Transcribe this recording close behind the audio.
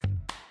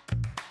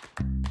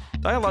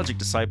Dialogic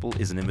Disciple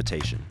is an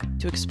invitation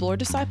to explore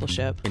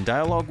discipleship in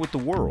dialogue with the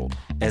world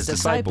as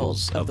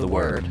disciples of the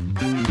Word.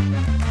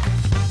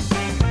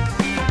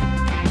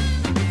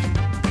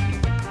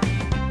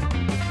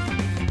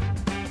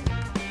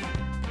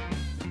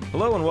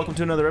 Hello and welcome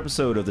to another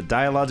episode of the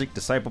Dialogic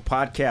Disciple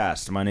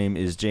Podcast. My name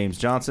is James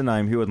Johnson.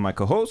 I'm here with my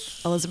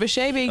co-host, Elizabeth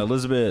Shaby.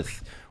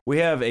 Elizabeth. We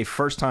have a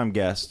first-time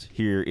guest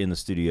here in the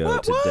studio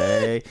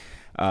today.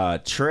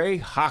 Trey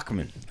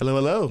Hockman. Hello,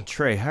 hello.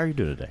 Trey, how are you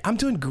doing today? I'm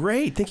doing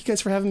great. Thank you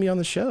guys for having me on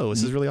the show.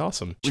 This is really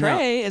awesome.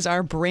 Trey is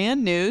our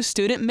brand new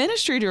student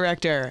ministry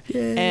director.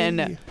 Yay.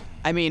 And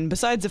I mean,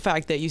 besides the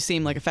fact that you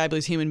seem like a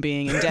fabulous human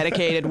being and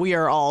dedicated, we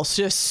are all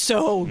just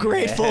so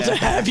grateful to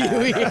have you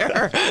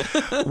here.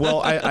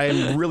 Well,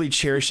 I'm really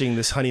cherishing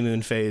this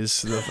honeymoon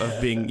phase of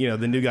being,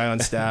 the new guy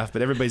on staff,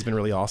 but everybody's been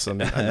really awesome.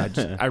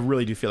 And I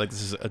really do feel like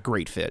this is a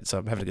great fit, so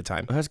I'm having a good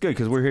time. Well, that's good,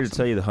 because we're here to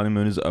tell you the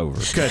honeymoon is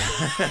over. Good.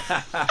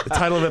 The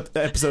title of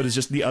the episode is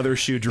just The Other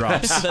Shoe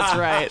Drops. That's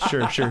right.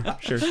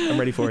 Sure. I'm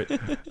ready for it.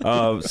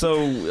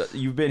 So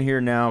you've been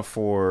here now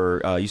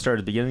for, you started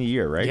at the beginning of the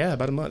year, right? Yeah,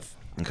 about a month.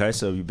 Okay,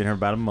 so you've been here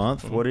about a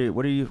month. What are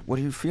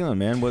you feeling,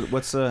 man?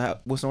 What's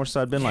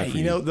Northside been like for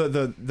you?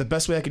 The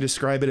best way I can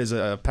describe it is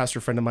a pastor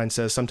friend of mine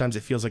says sometimes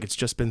it feels like it's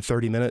just been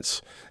 30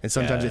 minutes, and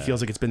sometimes it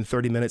feels like it's been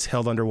 30 minutes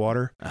held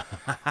underwater.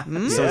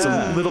 So it's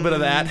a little bit of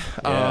that.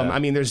 I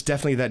mean, there's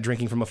definitely that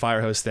drinking from a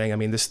fire hose thing. I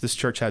mean, this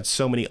church had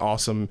so many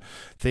awesome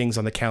things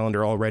on the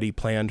calendar already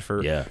planned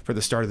for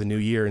the start of the new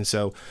year, and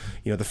so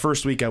the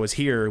first week I was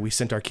here, we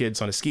sent our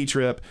kids on a ski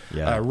trip.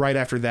 Right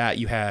after that,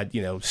 you had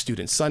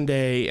Student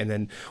Sunday, and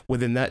then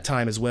within that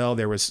time as well,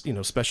 there was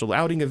special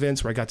outing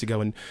events where I got to go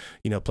and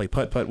play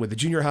putt-putt with the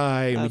junior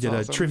high, and we did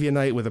a trivia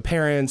night with the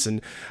parents, and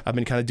I've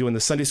been kind of doing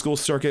the Sunday school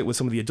circuit with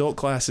some of the adult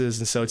classes,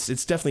 and so it's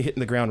definitely hitting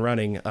the ground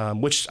running,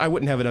 which I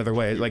wouldn't have another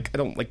way. Like, I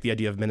don't like the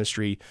idea of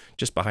ministry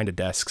just behind a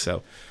desk,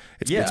 so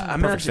it's a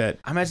perfect fit.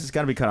 I imagine it's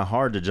got to be kind of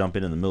hard to jump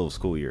in the middle of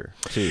school year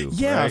too.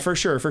 Yeah, right? for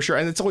sure.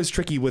 And it's always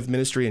tricky with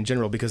ministry in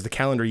general because the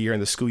calendar year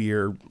and the school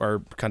year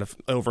are kind of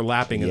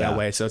overlapping in that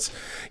way. So it's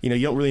you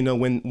don't really know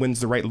when's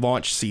the right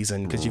launch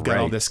season because you've got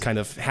all this kind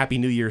of Happy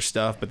New Year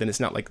stuff, but then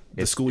it's not like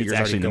the school year's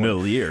actually in the middle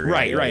of the year.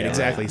 Right,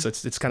 exactly. So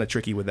it's kind of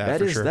tricky with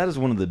that. That is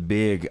one of the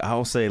big.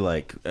 I'll say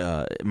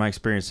my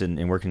experience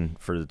in working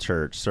for the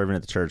church, serving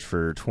at the church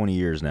for 20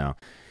 years now,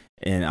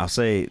 and I'll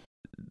say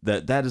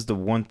that is the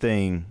one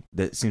thing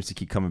that seems to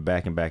keep coming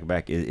back and back and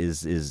back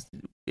is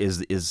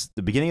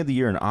the beginning of the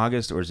year in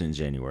August, or is it in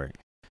January?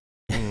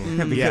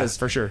 Because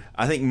for sure.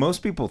 I think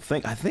most people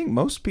think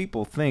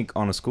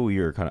on a school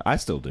year kind of. I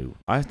still do.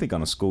 I think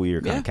on a school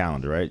year kind of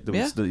calendar, right?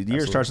 The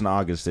year starts in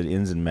August, it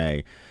ends in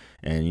May,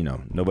 and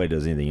nobody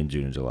does anything in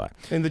June and July.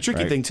 And the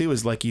tricky thing too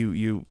is like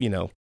you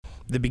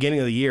the beginning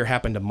of the year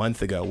happened a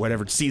month ago,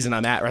 whatever season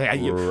I'm at, right?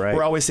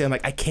 We're always saying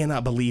like, I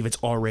cannot believe it's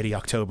already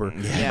October, or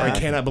I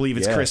cannot believe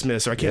it's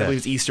Christmas, or I can't believe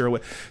it's Easter.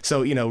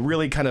 So,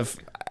 really kind of,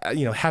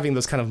 having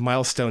those kind of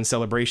milestone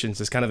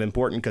celebrations is kind of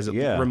important because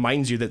it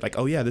reminds you that like,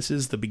 oh yeah, this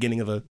is the beginning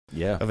of a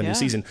new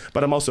season.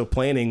 But I'm also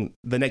planning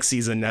the next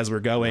season as we're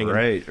going,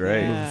 right,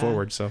 moving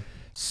forward.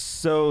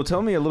 So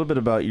tell me a little bit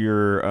about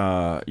your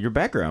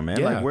background,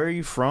 man. Like, where are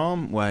you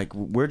from? Like,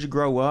 where'd you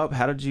grow up?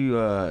 How did you?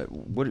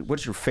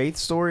 What's your faith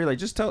story? Like,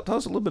 just tell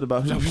us a little bit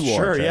about who you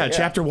are. Sure,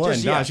 Chapter 1.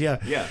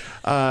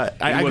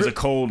 It was a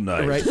cold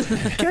night, right?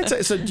 Can I tell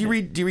you, so do you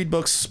read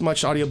books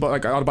much,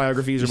 like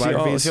autobiographies or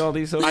biographies? All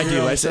these I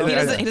do.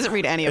 He doesn't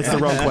read any of them.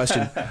 It's the wrong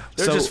question.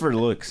 They're just for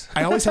looks.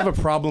 I always have a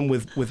problem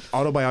with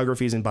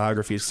autobiographies and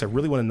biographies because I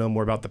really want to know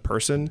more about the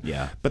person.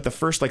 Yeah. But the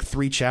first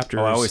 3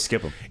 chapters, I always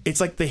skip them. It's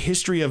like the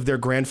history of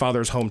their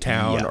grandfather's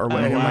hometown or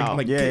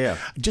whatever.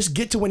 Just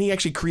get to when he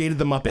actually created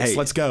the Muppets. Hey,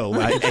 let's go.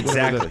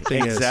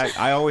 Exactly.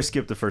 I always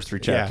skip the first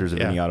 3 chapters of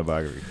any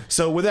autobiography.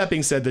 So with that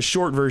being said, the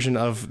short version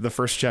of the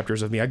first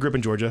chapters of me, I grew up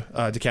in Georgia,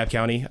 DeKalb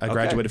County. I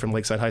graduated from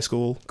Lakeside High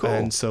School. Cool.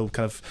 And so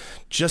kind of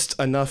just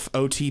enough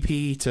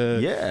OTP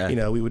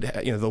to, we would,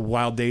 the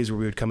wild days where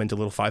we would come into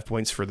little 5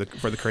 points for the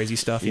crazy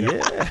stuff,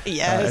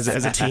 Yes.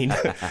 As a teen.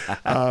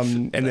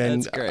 And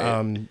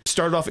then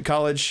started off at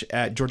college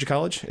at Georgia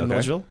College in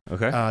Milledgeville.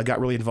 Okay.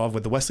 Got really involved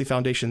with the Wesley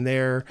Foundation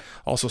there.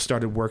 Also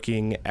started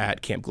working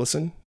at Camp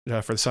Glisson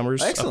for the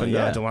summers up in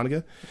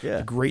Dahlonega.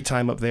 A great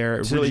time up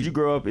there. So did you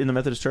grow up in the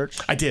Methodist Church?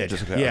 I did.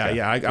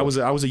 I was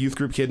a youth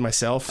group kid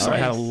myself, so I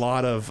had a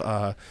lot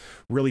of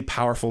really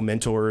powerful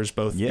mentors,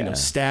 both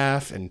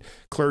staff and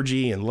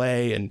clergy and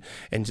lay,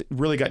 and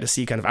really got to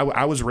see kind of.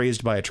 I was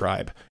raised by a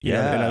tribe,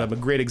 and I'm a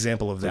great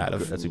example of that.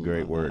 That's a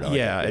great word.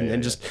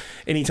 And just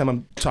anytime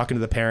I'm talking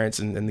to the parents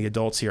and the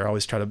adults here, I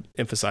always try to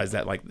emphasize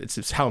that, like,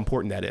 it's how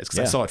important that is because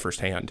I saw it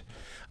firsthand.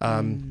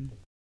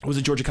 I was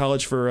at Georgia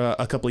College for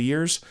a couple of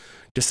years,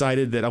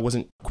 decided that I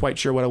wasn't quite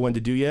sure what I wanted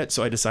to do yet,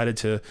 so I decided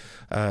to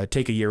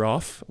take a year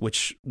off,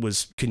 which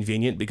was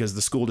convenient because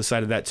the school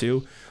decided that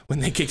too when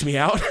they kicked me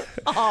out.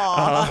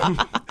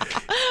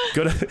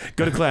 go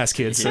to class,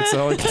 kids. That's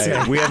all I can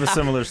say. We have a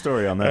similar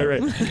story on that. All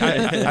right.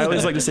 I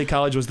always like to say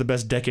college was the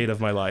best decade of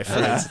my life.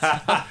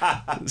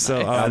 So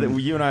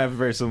you and I have a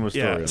very similar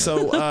story. Yeah.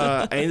 So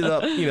I ended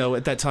up,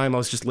 at that time I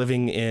was just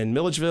living in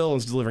Milledgeville. I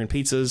was delivering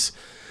pizzas,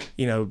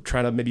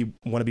 trying to maybe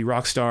want to be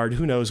rock starred.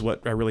 Who knows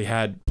what I really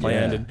had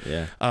planned.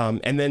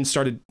 And then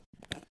started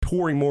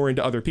pouring more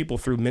into other people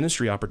through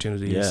ministry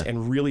opportunities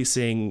and really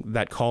seeing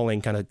that calling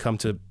kind of come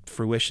to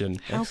fruition.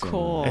 How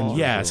cool.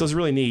 And so it's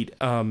really neat.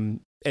 And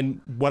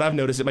what I've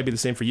noticed, it might be the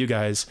same for you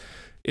guys.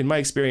 In my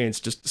experience,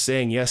 just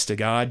saying yes to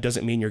God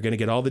doesn't mean you're going to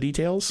get all the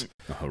details.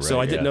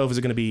 So I didn't know if it was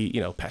going to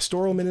be,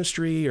 pastoral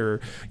ministry or,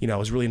 I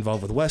was really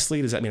involved with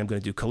Wesley. Does that mean I'm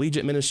going to do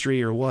collegiate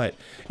ministry or what?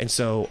 And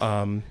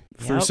so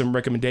through some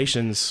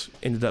recommendations,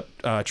 ended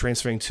up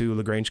transferring to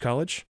LaGrange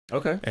College.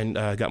 Okay. And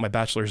got my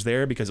bachelor's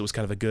there because it was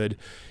kind of a good,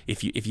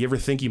 if you ever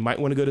think you might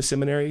want to go to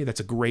seminary, that's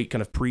a great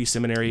kind of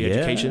pre-seminary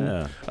education.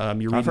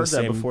 I've heard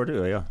that before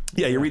too.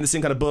 Yeah, you're reading the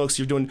same kind of books.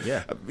 You're doing,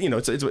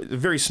 it's a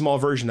very small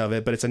version of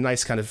it, but it's a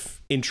nice kind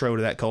of intro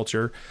to that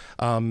culture.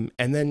 And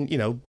then,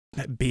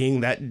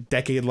 being that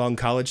decade-long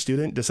college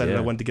student, decided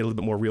I wanted to get a little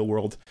bit more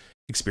real-world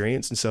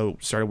experience, and so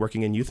started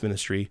working in youth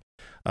ministry.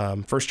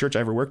 First church I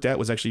ever worked at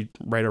was actually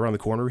right around the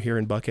corner here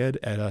in Buckhead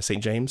at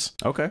St. James.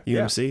 Okay.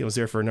 UMC. I was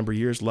there for a number of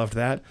years, loved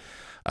that.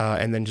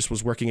 And then just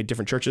was working at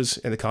different churches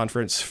in the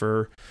conference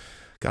for,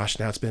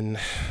 now it's been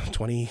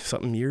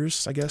 20-something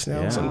years, I guess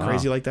now, something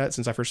crazy like that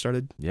since I first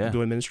started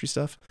doing ministry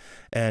stuff.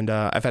 And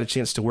I've had a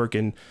chance to work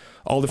in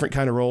all different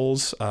kind of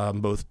roles,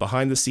 both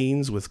behind the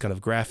scenes with kind of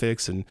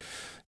graphics and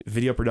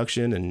video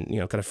production and,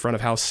 kind of front of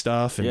house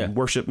stuff and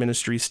worship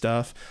ministry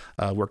stuff,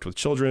 worked with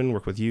children,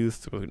 worked with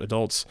youth, with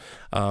adults.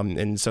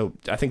 And so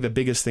I think the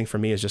biggest thing for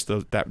me is just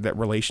that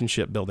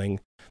relationship building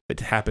that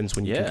happens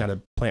when you can kind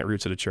of plant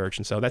roots at a church.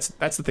 And so that's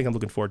the thing I'm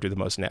looking forward to the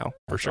most now,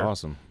 for sure.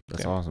 Awesome.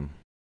 That's awesome.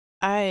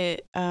 I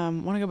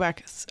want to go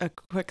back a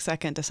quick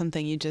second to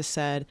something you just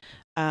said.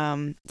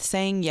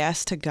 Saying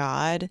yes to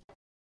God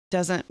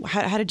doesn't,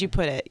 how did you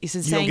put it? You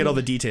said you don't get all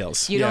the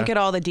details. You don't get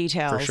all the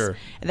details. For sure.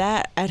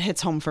 That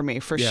hits home for me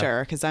for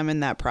sure, because I'm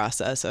in that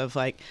process of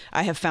I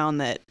have found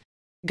that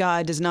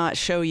God does not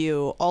show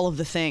you all of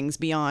the things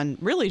beyond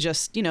really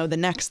just,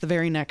 the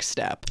very next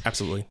step.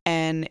 Absolutely.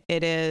 And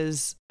it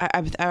is,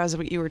 as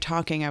you were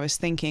talking, I was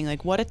thinking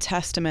what a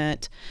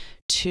testament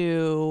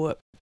to,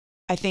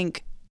 I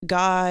think,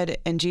 God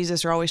and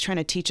Jesus are always trying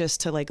to teach us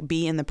to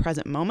be in the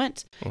present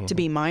moment, to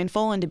be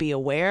mindful and to be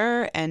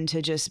aware and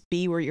to just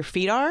be where your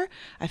feet are.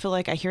 I feel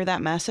like I hear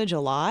that message a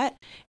lot.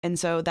 And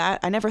so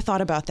that I never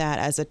thought about that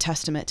as a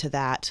testament to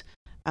that,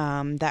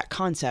 that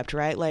concept,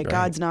 right?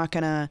 God's not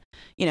gonna,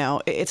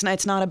 it's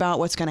not about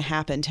what's going to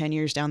happen 10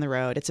 years down the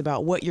road. It's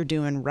about what you're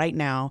doing right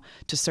now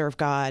to serve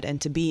God and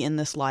to be in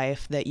this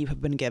life that you have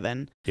been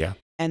given. Yeah.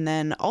 And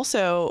then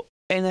also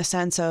in the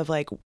sense of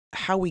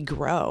how we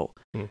grow.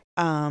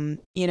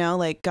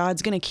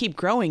 God's going to keep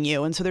growing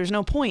you. And so there's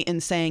no point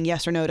in saying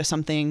yes or no to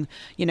something,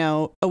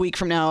 a week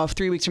from now,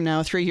 3 weeks from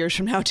now, 3 years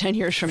from now, 10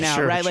 years from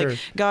now, right? Sure.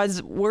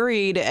 God's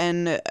worried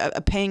and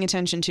paying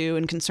attention to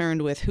and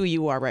concerned with who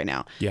you are right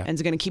now. Yeah. And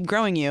it's going to keep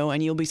growing you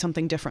and you'll be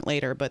something different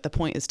later. But the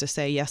point is to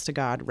say yes to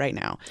God right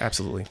now.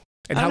 Absolutely.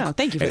 And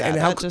thank you for that.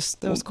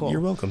 That was cool.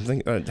 You're welcome.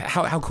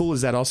 How cool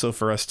is that also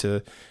for us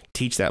to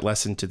teach that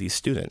lesson to these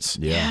students?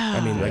 Yeah.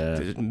 I mean,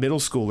 the middle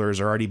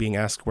schoolers are already being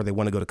asked where they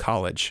want to go to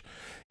college.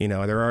 They're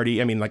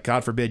already,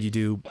 God forbid you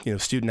do,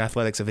 student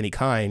athletics of any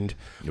kind.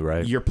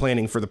 Right. You're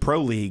planning for the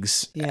pro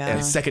leagues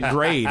in second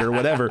grade or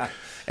whatever.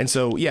 And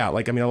so, a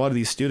lot of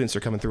these students are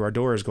coming through our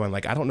doors going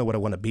I don't know what I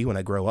want to be when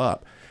I grow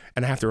up.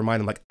 And I have to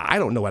remind them, I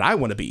don't know what I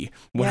want to be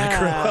when I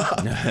grow up.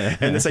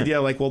 And this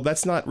idea,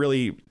 that's not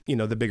really,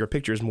 the bigger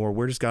picture is more,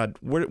 where does God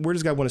want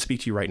to speak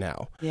to you right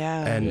now?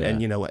 Yeah.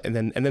 And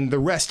then the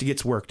rest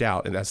gets worked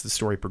out, and as the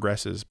story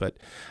progresses. But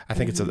I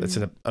think it's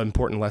an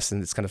important lesson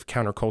that's kind of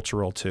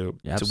countercultural to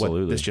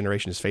what this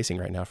generation is facing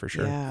right now, for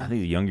sure. Yeah. I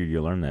think the younger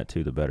you learn that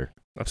too, the better.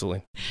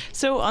 Absolutely.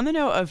 So on the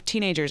note of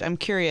teenagers, I'm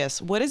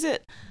curious, what is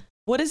it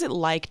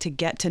like to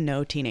get to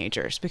know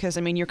teenagers? Because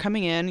you're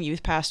coming in,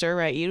 youth pastor,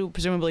 right? You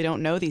presumably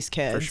don't know these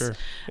kids. For sure.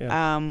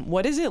 Yeah.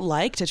 What is it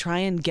like to try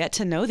and get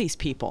to know these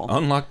people?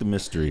 Unlock the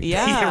mystery.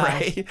 Yeah.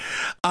 Right.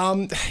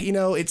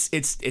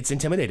 It's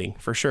intimidating,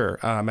 for sure.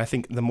 I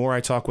think the more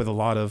I talk with a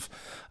lot of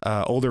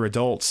older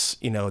adults,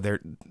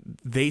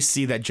 they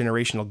see that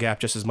generational gap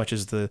just as much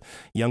as the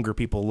younger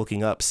people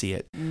looking up see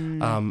it.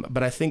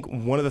 But I think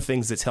one of the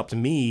things that's helped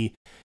me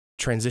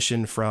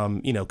transition from,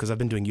 because I've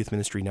been doing youth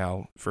ministry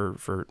now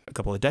for a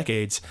couple of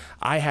decades,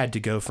 I had to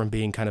go from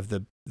being kind of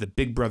the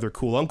big brother,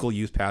 cool uncle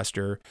youth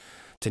pastor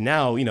to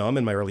now, I'm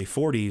in my early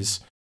 40s.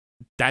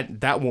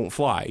 That won't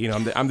fly.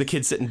 I'm the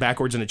kid sitting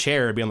backwards in a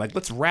chair being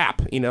let's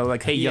rap,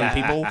 hey, young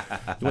people, you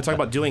want to talk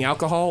about doing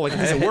alcohol? It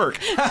doesn't work.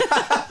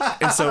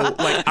 And so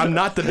I'm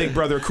not the big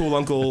brother, cool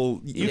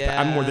uncle.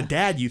 I'm more the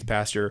dad youth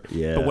pastor.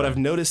 Yeah. But what I've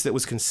noticed that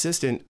was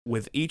consistent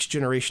with each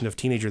generation of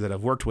teenager that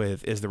I've worked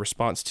with is the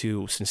response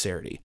to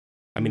sincerity.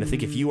 I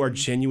think if you are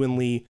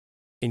genuinely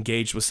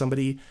engaged with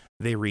somebody,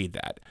 they read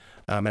that.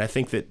 And I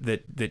think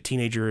that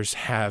teenagers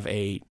have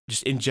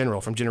just in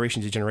general, from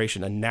generation to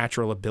generation, a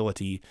natural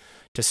ability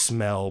to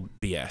smell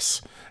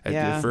BS.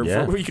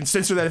 You can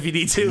censor that if you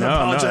need to. No, I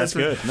apologize. that's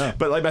good. No.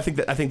 But I think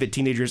that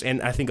teenagers,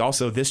 and I think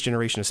also this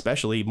generation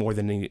especially more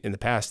than in the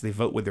past, they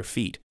vote with their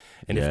feet.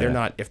 And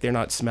if they're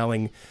not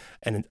smelling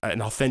an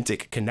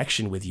authentic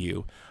connection with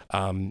you,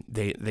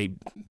 they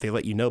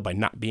let you know by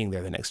not being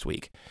there the next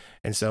week.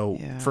 And so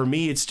for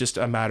me, it's just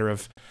a matter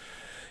of,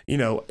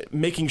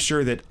 making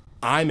sure that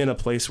I'm in a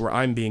place where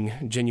I'm being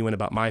genuine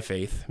about my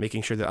faith,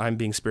 making sure that I'm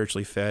being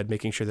spiritually fed,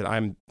 making sure that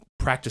I'm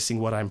practicing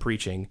what I'm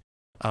preaching.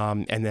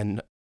 And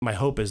then my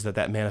hope is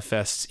that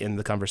manifests in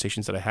the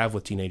conversations that I have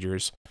with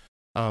teenagers.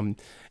 And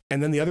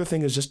then the other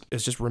thing is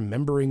just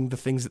remembering the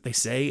things that they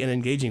say and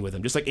engaging with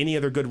them, just like any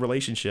other good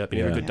relationship,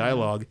 any other good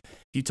dialogue.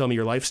 You tell me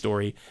your life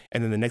story,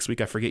 and then the next week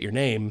I forget your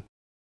name.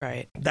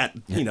 Right. That's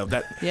a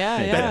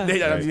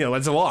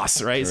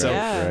loss, right?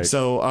 Right.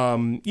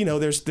 So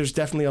there's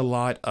definitely a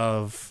lot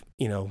of,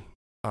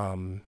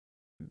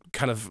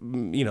 kind of,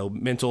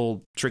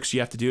 mental tricks you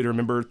have to do to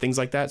remember things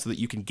like that so that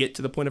you can get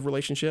to the point of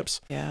relationships.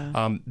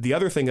 Yeah. The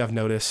other thing I've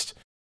noticed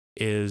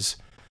is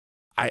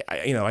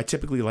I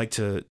typically like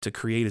to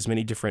create as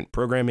many different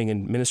programming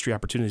and ministry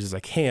opportunities as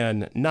I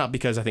can, not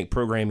because I think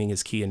programming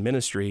is key in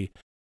ministry,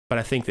 but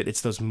I think that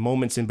it's those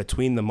moments in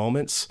between the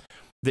moments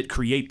that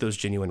create those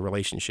genuine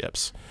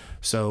relationships.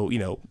 So,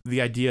 the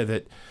idea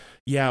that,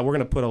 we're going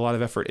to put a lot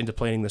of effort into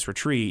planning this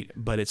retreat,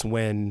 but it's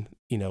when,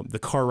 the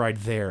car ride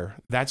there,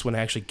 that's when I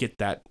actually get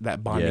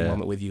that bonding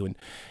moment with you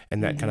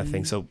and that kind of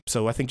thing. So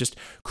I think just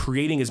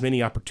creating as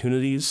many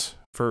opportunities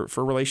for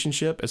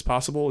relationship as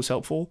possible is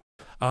helpful.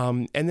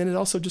 And then it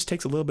also just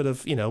takes a little bit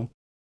of,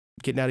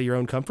 getting out of your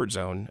own comfort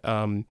zone.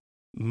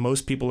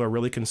 Most people are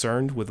really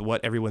concerned with what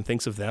everyone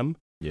thinks of them.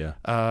 Yeah.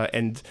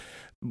 And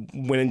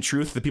when in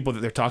truth, the people that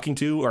they're talking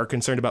to are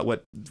concerned about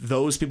what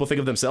those people think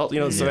of themselves,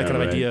 so that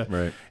kind of idea.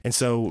 Right. And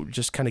so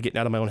just kind of getting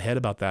out of my own head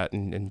about that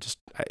and just,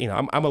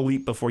 I'm a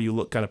leap before you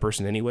look kind of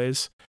person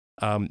anyways.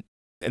 And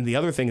the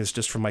other thing is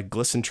just from my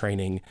GLSEN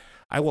training,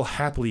 I will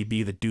happily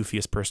be the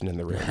doofiest person in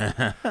the room.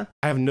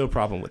 I have no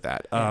problem with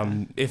that.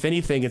 If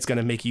anything, it's going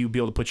to make you be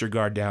able to put your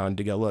guard down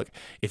to go, look,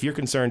 if you're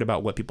concerned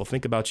about what people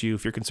think about you,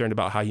 if you're concerned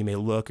about how you may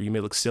look or you may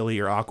look silly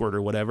or awkward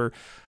or whatever,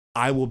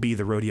 I will be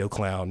the rodeo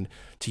clown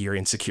to your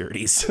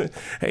insecurities,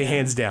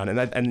 hands down.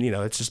 And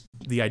it's just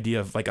the idea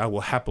of like, I will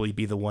happily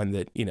be the one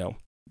that,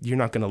 you're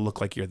not going to look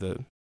like you're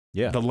the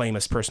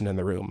lamest person in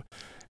the room.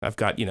 I've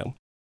got,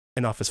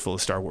 an office full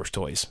of Star Wars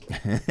toys.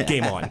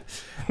 Game on.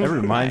 That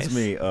reminds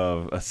me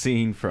of a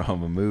scene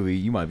from a movie.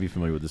 You might be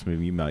familiar with this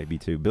movie. You might be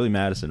too. Billy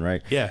Madison,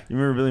 right? Yeah. You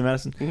remember Billy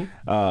Madison?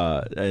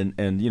 Mm-hmm.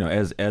 And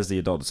as the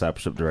adult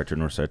discipleship director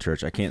at Northside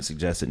Church, I can't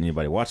suggest that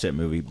anybody watch that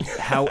movie.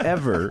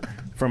 However,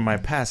 from my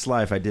past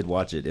life, I did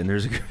watch it, and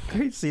there's a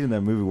great scene in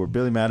that movie where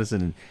Billy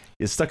Madison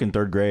is stuck in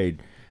third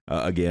grade.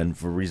 Again,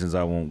 for reasons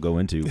I won't go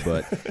into,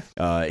 but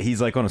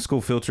he's like on a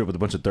school field trip with a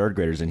bunch of third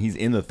graders, and he's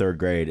in the third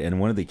grade, and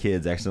one of the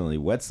kids accidentally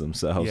wets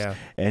themselves,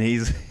 and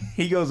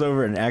he goes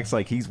over and acts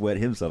like he's wet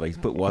himself, like he's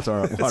put water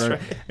on, right. And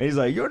he's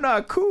like, "You're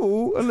not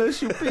cool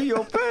unless you pee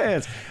your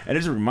pants," and it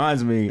just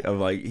reminds me of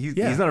like he's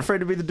not afraid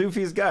to be the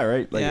doofiest guy,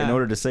 right? Like in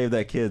order to save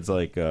that kid's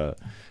like.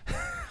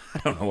 I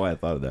don't know why I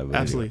thought of that. But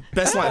absolutely.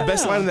 Anyway.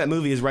 Best line in that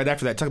movie is right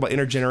after that. Talk about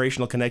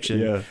intergenerational connection.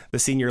 Yeah. The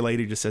senior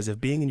lady just says, if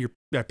peeing your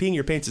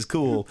pants is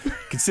cool,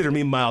 consider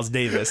me Miles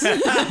Davis.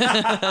 He's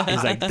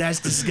like,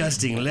 that's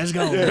disgusting. Let's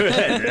go.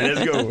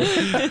 Let's go.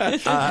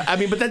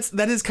 But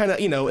that is kind of,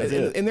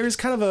 and there's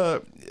kind of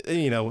a,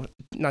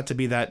 not to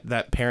be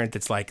that parent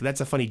that's like, that's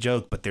a funny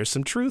joke, but there's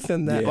some truth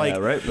in that. Yeah,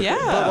 right.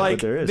 But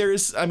like,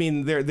 there's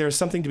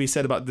something to be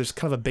said about, there's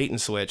kind of a bait and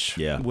switch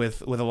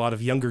with a lot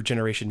of younger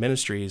generation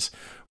ministries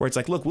where it's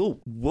like, look,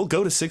 we'll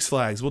go to Six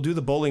Flags, we'll do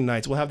the bowling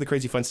nights, we'll have the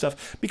crazy fun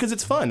stuff because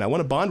it's fun. I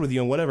want to bond with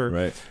you and whatever.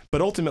 Right.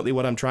 But ultimately,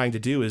 what I'm trying to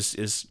do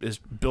is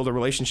build a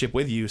relationship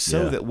with you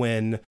so that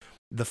when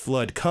the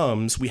flood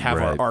comes, we have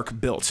our ark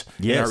built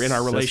in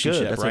our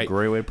relationship. That's right? a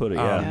great way to put it.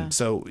 Yeah.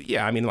 So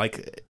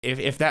like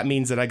if that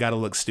means that I got to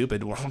look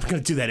stupid, well, I'm going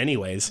to do that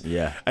anyways.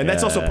 Yeah. And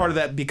that's also part of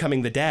that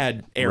becoming the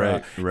dad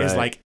era. Right. Is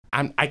like,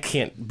 I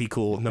can't be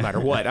cool no matter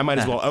what. I might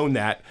as well own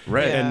that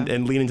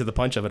and lean into the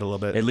punch of it a little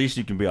bit. At least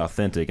you can be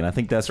authentic. And I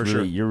think that's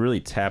you're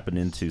really tapping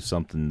into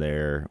something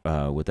there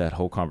with that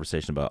whole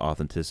conversation about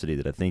authenticity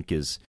that I think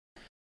is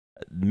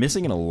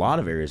missing in a lot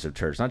of areas of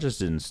church, not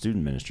just in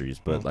student ministries,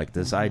 but like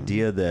this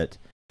idea that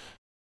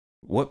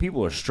what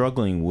people are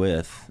struggling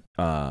with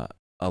a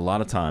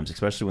lot of times,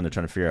 especially when they're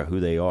trying to figure out who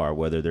they are,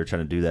 whether they're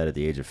trying to do that at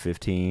the age of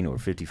 15 or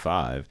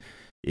 55,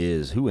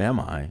 is who am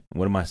I?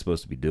 What am I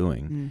supposed to be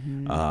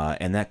doing?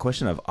 And that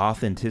question of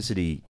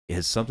authenticity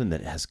is something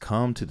that has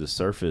come to the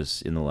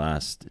surface in the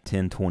last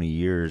 10, 20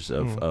 years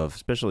of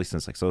especially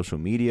since like social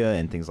media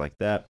and things like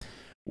that,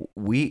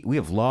 we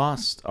have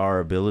lost our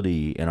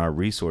ability and our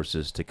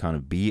resources to kind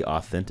of be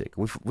authentic.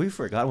 We've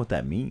forgotten what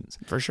that means.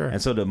 For sure.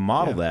 And so to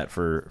model that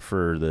for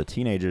the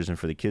teenagers and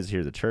for the kids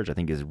here at the church, I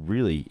think is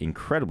really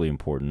incredibly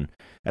important.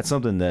 That's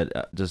something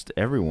that just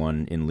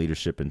everyone in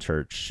leadership in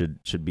church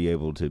should be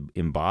able to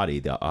embody,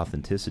 the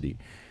authenticity.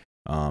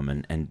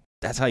 And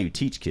that's how you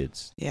teach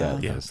kids. Yeah.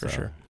 For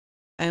sure.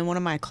 In one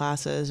of my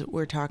classes,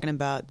 we're talking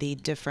about the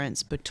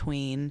difference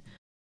between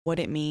what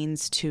it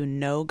means to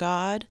know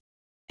God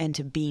and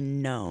to be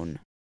known.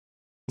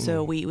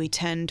 So we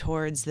tend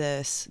towards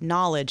this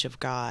knowledge of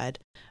God,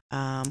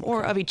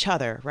 or of each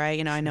other, right?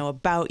 You know, I know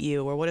about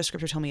you, or what does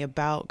Scripture tell me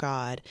about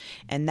God?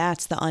 And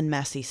that's the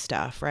unmessy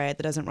stuff, right?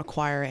 That doesn't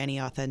require any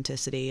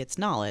authenticity. It's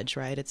knowledge,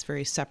 right? It's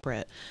very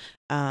separate.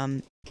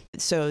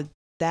 So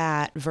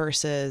that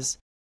versus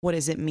what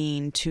does it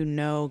mean to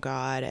know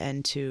God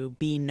and to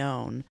be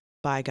known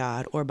by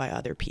God or by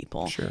other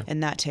people. Sure.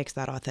 And that takes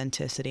that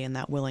authenticity and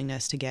that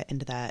willingness to get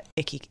into that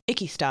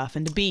icky stuff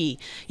and to be,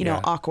 you know,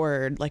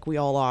 awkward like we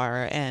all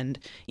are. And,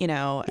 you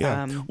know,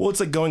 well, it's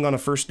like going on a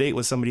first date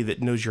with somebody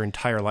that knows your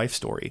entire life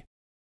story.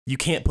 You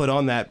can't put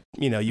on that,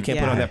 you know, you can't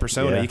put on that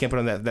persona. You can't put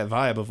on that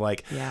vibe of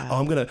like, oh,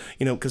 I'm going to,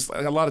 you know, because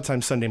a lot of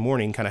times Sunday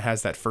morning kind of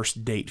has that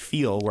first date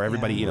feel where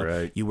everybody, you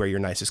know, you wear your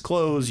nicest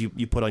clothes, you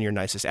put on your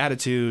nicest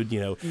attitude, you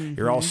know,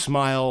 you're all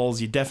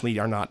smiles. You definitely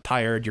are not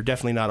tired. You're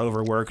definitely not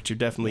overworked. You're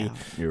definitely,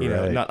 you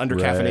know, not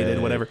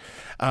undercaffeinated, whatever.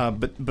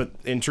 But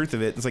in truth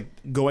of it, it's like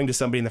going to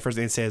somebody in the first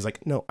day and say is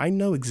like, no, I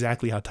know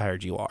exactly how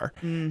tired you are.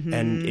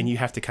 And you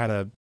have to kind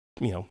of,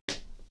 you know,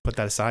 put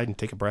that aside and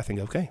take a breath and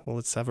go, okay, well,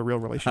 let's have a real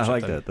relationship. I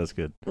like that. That's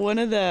good. One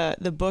of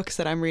the books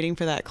that I'm reading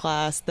for that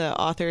class, the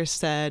author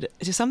said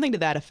just something to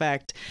that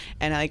effect.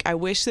 And like, I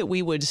wish that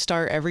we would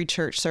start every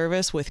church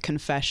service with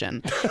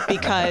confession,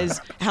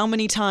 because how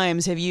many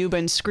times have you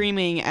been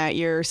screaming at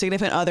your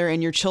significant other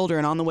and your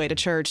children on the way to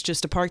church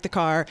just to park the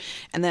car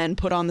and then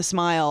put on the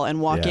smile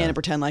and walk in and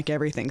pretend like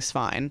everything's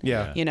fine?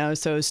 You know,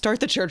 so start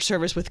the church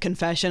service with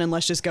confession and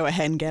let's just go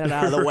ahead and get it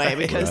out of the way,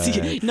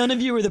 because none of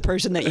you are the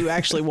person that you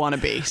actually want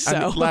to be. So. I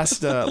mean,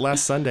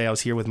 last Sunday, I was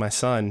here with my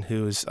son,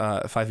 who's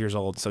 5 years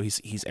old. So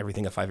he's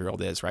everything a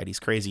 5-year-old is, right? He's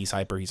crazy, he's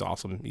hyper, he's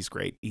awesome, he's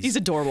great. He's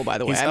adorable, by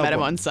the way. I met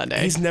him on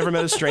Sunday. He's never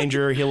met a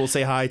stranger. He will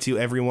say hi to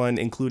everyone,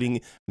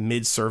 including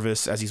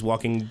mid-service as he's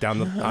walking down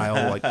the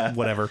aisle, like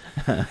whatever.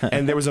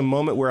 And there was a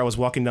moment where I was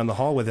walking down the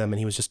hall with him, and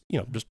he was just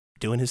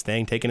doing his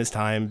thing, taking his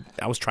time.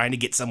 I was trying to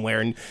get somewhere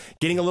and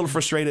getting a little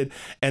frustrated.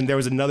 And there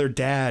was another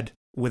dad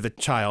with a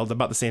child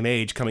about the same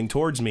age coming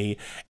towards me,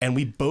 and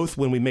we both,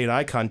 when we made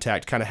eye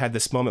contact, kind of had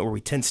this moment where we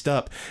tensed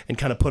up and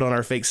kind of put on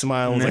our fake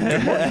smile and was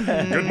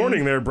like, good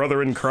morning there,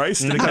 brother in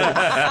Christ. And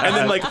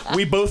then like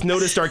we both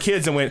noticed our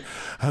kids and went,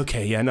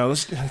 okay, yeah, no,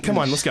 come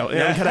on, let's go.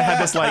 And I kind of had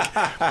this like,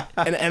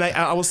 and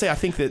I will say, I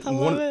think that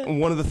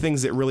one of the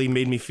things that really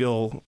made me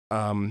feel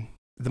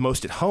the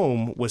most at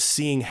home was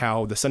seeing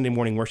how the Sunday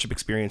morning worship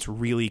experience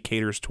really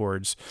caters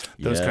towards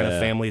those kind of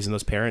families and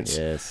those parents.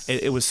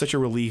 It was such a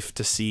relief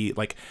to see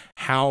like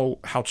how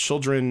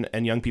children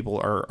and young people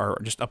are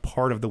just a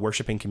part of the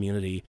worshiping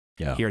community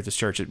here at this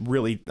church. It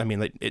really, I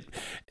mean,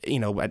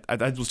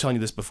 I was telling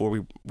you this before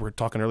we were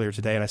talking earlier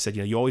today, and I said,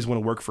 you always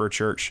want to work for a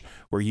church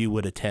where you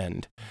would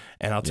attend.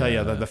 And I'll tell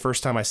you, the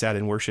first time I sat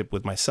in worship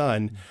with my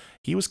son,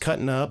 he was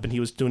cutting up and he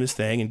was doing his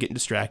thing and getting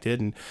distracted,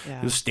 and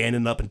he was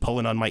standing up and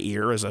pulling on my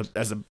ear as a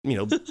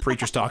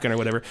preacher's talking or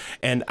whatever.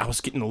 And I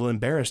was getting a little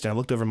embarrassed, and I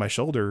looked over my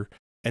shoulder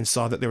and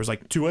saw that there was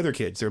like 2 other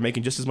kids. They were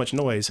making just as much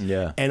noise,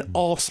 and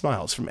all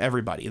smiles from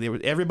everybody.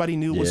 Everybody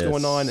knew what was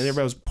going on, and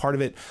everybody was part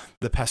of it.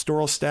 The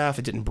pastoral staff,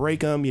 it didn't break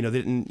them. They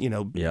didn't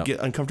get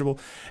uncomfortable.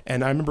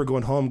 And I remember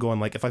going home, going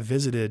like, if I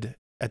visited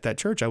at that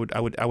church, I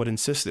would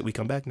insist that we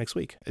come back next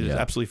week. It is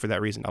absolutely for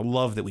that reason. I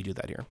love that we do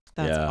that here.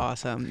 That's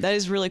awesome. That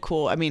is really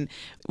cool. I mean,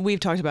 we've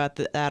talked about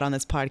that on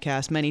this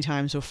podcast many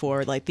times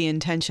before, like the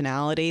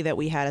intentionality that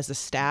we had as a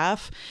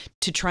staff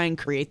to try and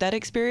create that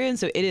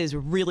experience. So it is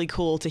really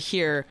cool to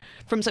hear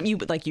from you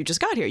just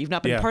got here. You've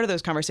not been part of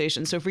those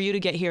conversations. So for you to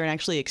get here and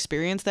actually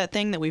experience that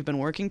thing that we've been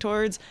working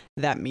towards,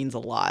 that means a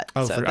lot.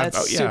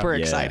 That's super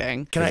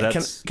exciting. Can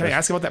I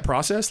ask about that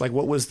process? Like,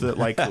 what was the,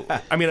 like,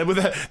 I mean,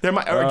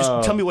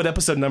 just tell me what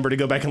episode number to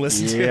go back and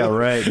listen to. Yeah,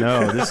 right.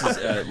 No, this is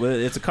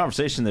it's a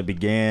conversation that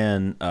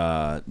began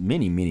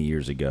many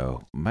years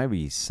ago,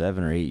 maybe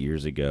 7 or 8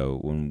 years ago,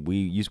 when we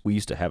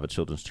used to have a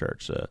children's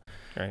church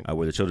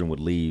where the children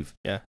would leave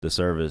the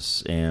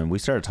service, and we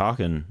started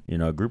talking.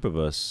 A group of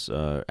us.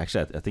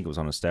 Actually, I think it was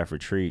on a staff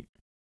retreat.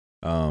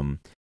 So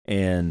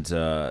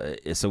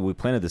we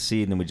planted the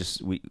seed, and then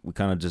we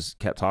kind of just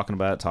kept talking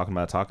about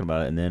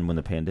it, and then when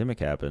the pandemic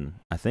happened,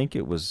 I think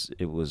did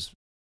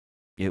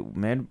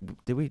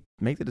we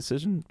make the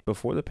decision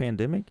before the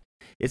pandemic?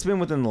 It's been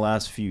within the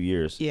last few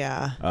years.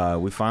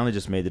 We finally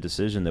just made the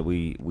decision that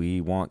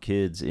we want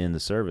kids in the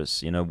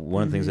service.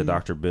 One of the things that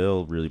Dr.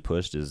 Bill really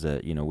pushed is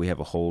that, we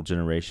have a whole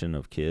generation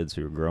of kids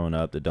who are growing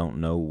up that don't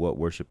know what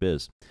worship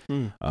is.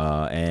 And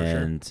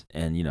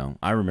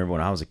I remember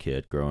when I was a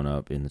kid growing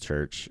up in the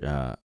church,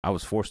 I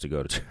was forced to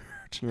go to church.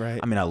 Right.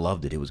 I mean, I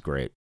loved it. It was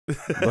great.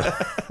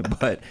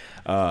 but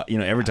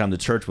every time the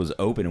church was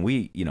open,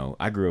 and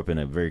I grew up in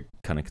a very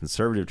kind of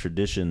conservative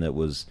tradition that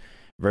was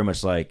very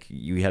much like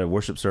you had a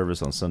worship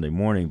service on Sunday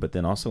morning, but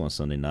then also on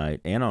Sunday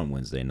night and on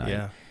Wednesday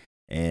night,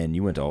 and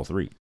you went to all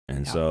three.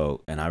 And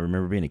so, and I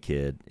remember being a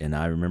kid, and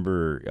I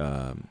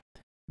remember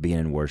being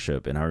in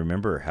worship, and I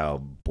remember how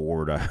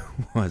bored I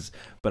was,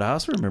 but I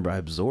also remember I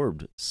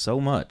absorbed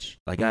so much.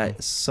 Like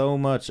so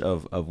much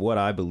of what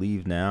I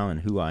believe now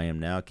and who I am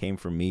now came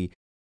from me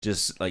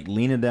just like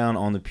leaning down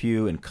on the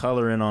pew and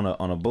coloring on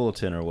a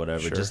bulletin or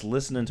whatever, just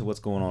listening to what's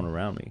going on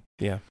around me.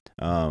 Yeah.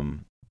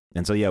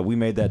 And so, we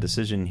made that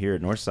decision here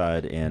at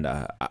Northside, and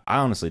I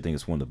honestly think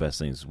it's one of the best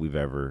things we've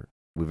ever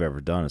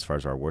done as far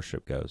as our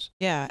worship goes.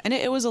 Yeah. And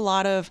it was a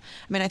lot of,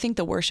 I think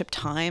the worship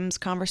times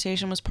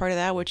conversation was part of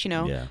that, which,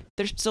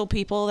 there's still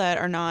people that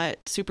are not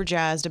super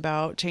jazzed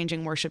about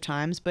changing worship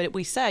times, but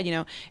we said,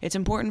 it's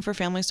important for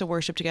families to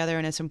worship together,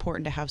 and it's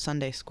important to have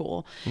Sunday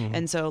school. Mm-hmm.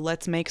 And so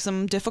let's make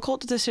some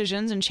difficult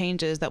decisions and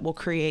changes that will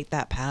create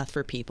that path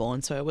for people.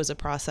 And so it was a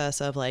process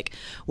of like,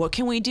 what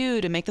can we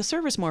do to make the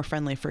service more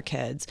friendly for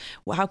kids?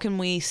 Well, how can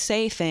we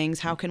say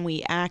things? How can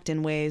we act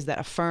in ways that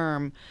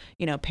affirm,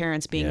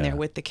 parents being there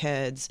with the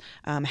kids?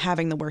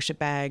 Having the worship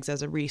bags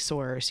as a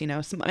resource,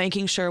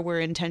 making sure we're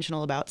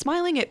intentional about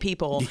smiling at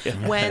people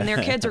when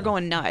their kids are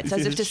going nuts,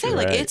 as if to say,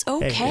 like, it's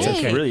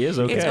okay. It really is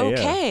okay. It's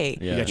okay.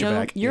 Yeah. You got your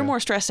back. You're more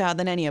stressed out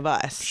than any of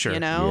us. Sure.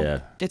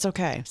 It's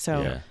okay.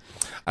 So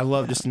I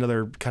love just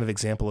another kind of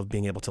example of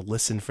being able to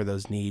listen for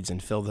those needs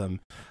and fill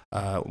them.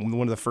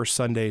 One of the first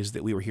Sundays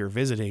that we were here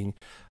visiting,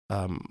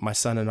 my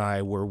son and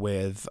I were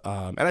with,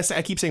 and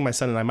I keep saying my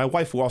son and I. My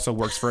wife also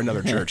works for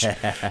another church,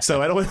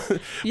 so I don't.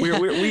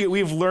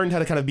 We've learned how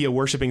to kind of be a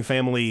worshiping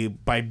family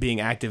by being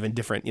active in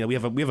different. We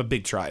have a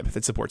big tribe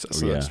that supports us.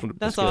 So I just want to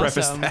that's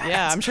awesome. That.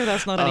 Yeah, I'm sure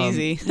that's not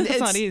easy. It's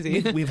not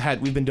easy.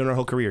 We've been doing our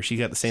whole career. She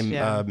got the same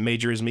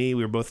major as me.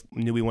 We were both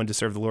knew we wanted to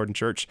serve the Lord in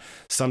church.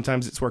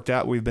 Sometimes it's worked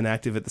out. We've been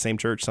active at the same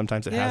church.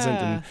 Sometimes it hasn't.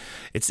 And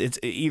it's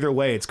either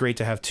way. It's great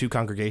to have two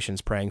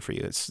congregations praying for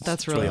you.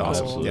 That's really cool.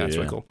 awesome. Absolutely, it's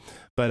really cool.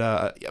 But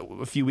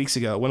a few weeks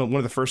ago, one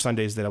of the first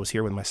Sundays that I was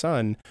here with my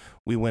son,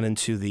 we went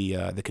into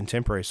the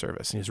contemporary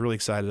service, and he was really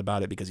excited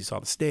about it because he saw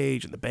the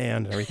stage and the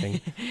band and everything.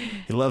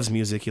 He loves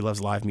music. He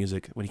loves live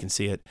music when he can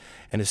see it.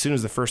 And as soon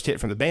as the first hit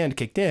from the band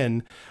kicked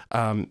in,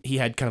 he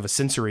had kind of a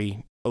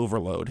sensory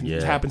overload.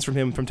 It happens from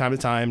him from time to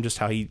time, just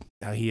how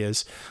he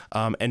is.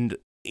 And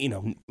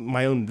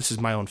this is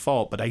my own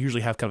fault, but I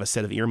usually have kind of a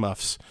set of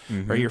earmuffs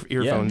or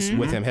earphones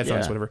with him,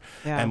 headphones, whatever.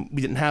 Yeah. And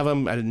we didn't have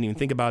them. I didn't even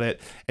think about it.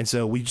 And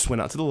so we just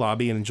went out to the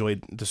lobby and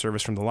enjoyed the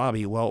service from the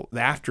lobby. Well,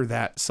 after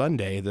that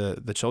Sunday,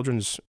 the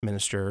children's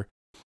minister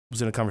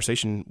was in a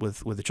conversation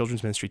with the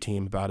children's ministry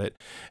team about it.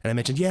 And I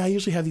mentioned, I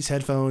usually have these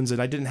headphones and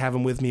I didn't have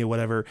them with me or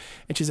whatever.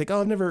 And she's like,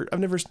 I've never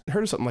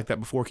heard of something like that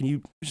before. Can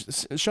you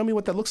show me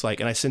what that looks like?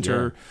 And I sent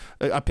her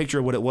a picture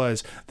of what it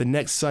was. The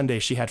next Sunday,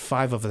 she had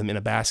 5 of them in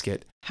a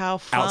basket. How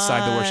fun.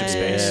 Outside the worship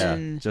space.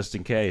 Yeah, just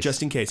in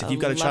case. If you've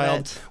got a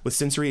child with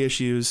sensory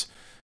issues,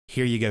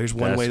 here you go. Here's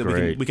one way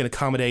that we can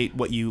accommodate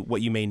what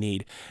you may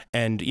need.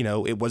 And,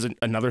 it wasn't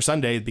another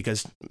Sunday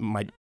because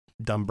my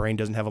dumb brain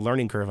doesn't have a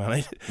learning curve on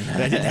it.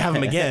 And I didn't have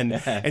him again.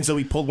 And so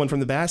we pulled one from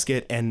the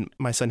basket, and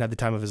my son had the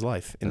time of his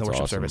life in the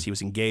worship service. He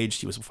was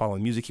engaged. He was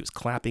following music. He was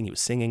clapping. He was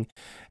singing.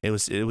 It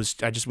was,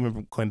 I just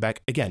remember going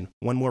back again,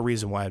 one more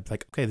reason why I'd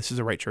like, okay, this is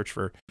the right church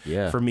for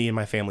me and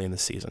my family in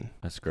this season.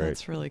 That's great.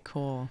 That's really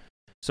cool.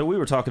 So we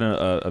were talking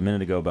a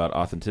minute ago about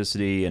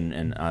authenticity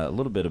and a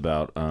little bit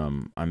about,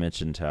 I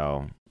mentioned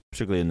how,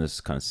 particularly in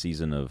this kind of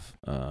season of,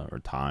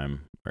 or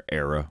time, or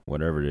era,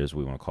 whatever it is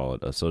we want to call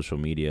it, social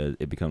media,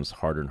 it becomes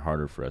harder and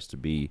harder for us to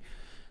be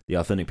the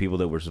authentic people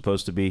that we're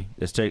supposed to be.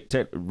 It's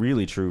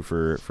really true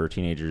for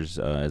teenagers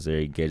as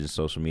they engage in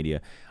social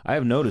media. I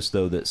have noticed,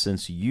 though, that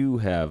since you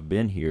have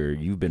been here,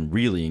 you've been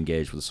really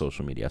engaged with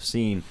social media. I've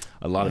seen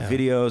a lot of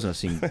videos, and I've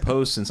seen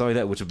posts and stuff like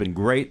that, which have been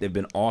great. They've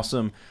been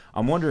awesome.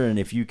 I'm wondering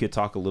if you could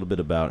talk a little bit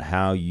about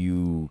how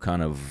you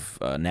kind of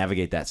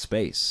navigate that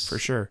space. For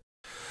sure.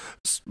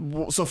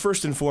 So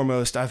first and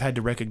foremost, I've had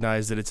to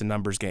recognize that it's a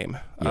numbers game.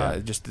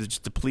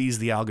 Just to please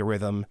the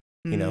algorithm,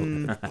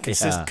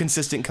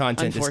 consistent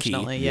content is key.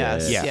 Unfortunately,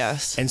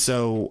 yes. And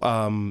so,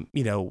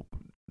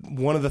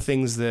 one of the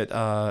things that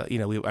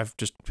I've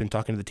just been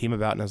talking to the team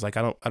about, and I was like,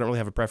 I don't really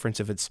have a preference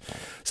if it's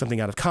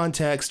something out of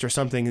context or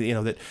something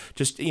that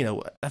just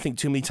I think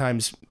too many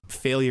times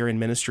failure in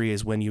ministry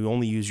is when you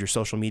only use your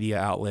social media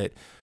outlet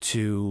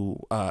to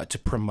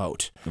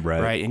promote,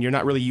 right? And you're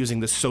not really using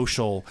the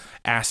social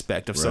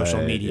aspect of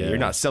social media. You're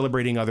not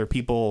celebrating other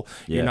people.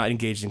 You're not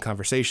engaged in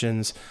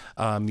conversations.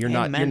 You're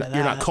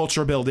not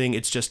culture building.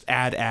 It's just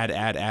ad.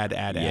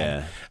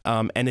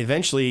 And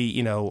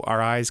eventually,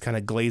 our eyes kind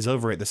of glaze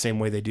over it the same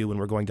way they do when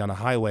we're going down a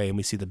highway and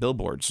we see the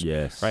billboards.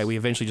 Yes. Right. We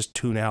eventually just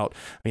tune out.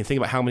 I mean, think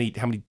about how many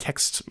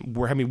texts, how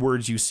many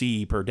words you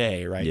see per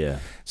day, right? Yeah.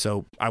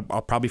 So I'll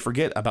probably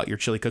forget about your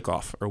chili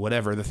cook-off or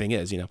whatever the thing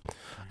is,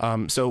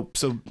 So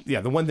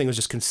the one thing was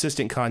just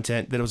consistent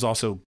content that was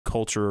also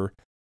culture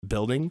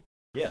building.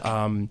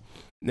 Yeah.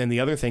 the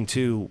other thing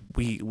too,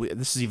 we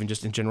this is even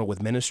just in general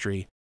with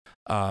ministry.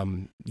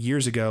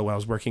 Years ago when I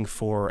was working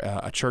for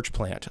a church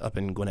plant up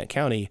in Gwinnett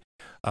County,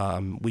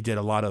 we did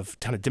a lot of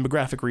kind of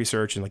demographic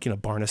research and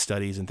Barna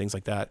studies and things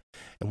like that.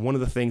 And one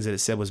of the things that it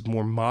said was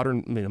more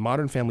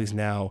modern families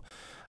now,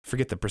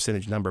 forget the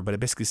percentage number, but it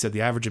basically said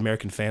the average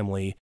American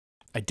family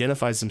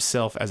identifies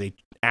themselves as a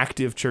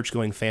active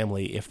church-going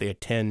family if they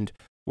attend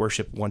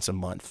worship once a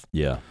month.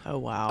 Yeah. Oh,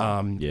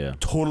 wow.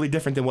 Totally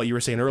different than what you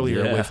were saying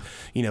earlier with,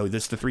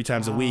 this the 3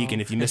 times a week,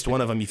 and if you missed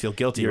one of them, you feel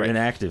guilty. You're right?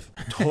 Inactive.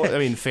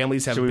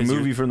 Families have. So we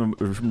move you from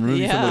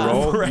the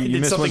role. Right.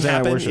 You Did something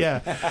happen? Yeah.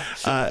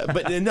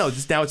 But no,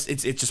 now it's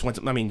just once.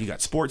 I mean, you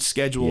got sports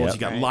schedules, you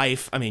got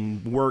life. I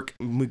mean, work.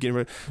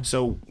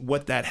 So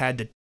what that had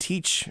to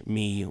teach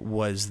me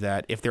was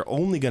that if they're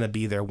only going to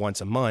be there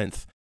once a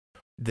month,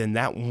 then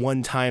that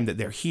one time that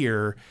they're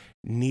here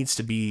needs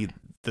to be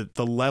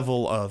the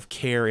level of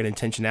care and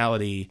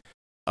intentionality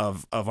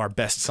of our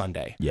best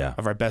Sunday,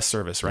 of our best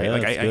service, right?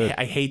 Yeah,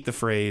 I hate the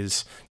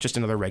phrase just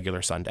another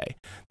regular Sunday.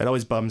 That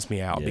always bums me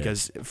out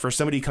because for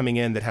somebody coming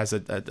in that has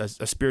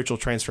a spiritual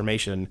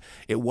transformation,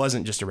 it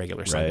wasn't just a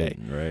regular Sunday,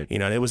 right?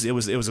 It was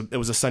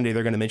a Sunday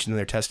they're going to mention in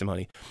their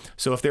testimony.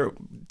 So if they're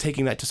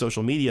taking that to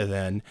social media,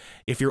 then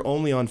if you're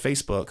only on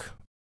Facebook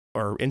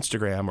or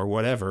Instagram or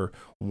whatever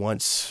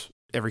once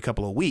every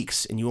couple of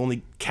weeks and you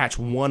only catch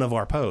one of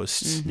our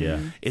posts,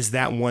 is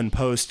that one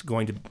post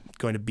going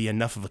to be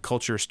enough of a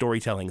culture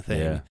storytelling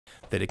thing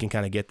that it can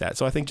kind of get that?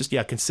 So I think just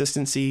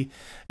consistency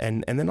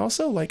and then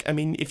also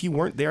if you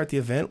weren't there at the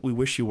event, we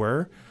wish you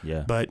were,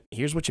 but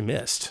here's what you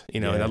missed,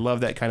 and I love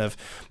that kind of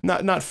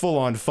not full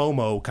on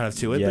FOMO kind of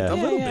to it, but a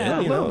little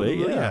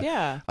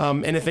bit,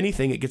 and if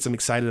anything, it gets them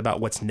excited about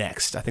what's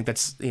next. I think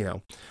that's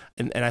and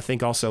I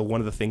think also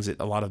one of the things that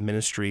a lot of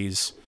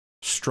ministries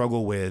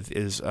struggle with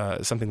is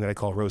something that I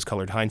call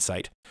rose-colored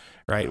hindsight,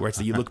 right? Where it's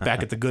that you look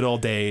back at the good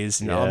old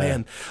days and, oh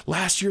man,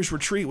 last year's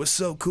retreat was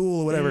so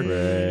cool or whatever.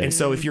 Right. And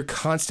so if you're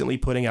constantly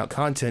putting out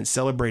content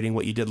celebrating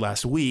what you did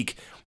last week,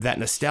 that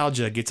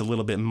nostalgia gets a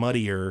little bit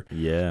muddier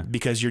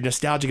because you're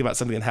nostalgic about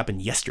something that happened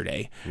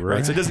yesterday,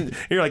 right? So it doesn't,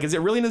 you're like, is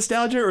it really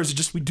nostalgia or is it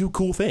just we do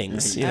cool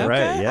things? Okay,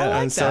 right, yeah. I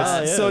like and so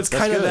that. it's That's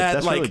kind of good. that,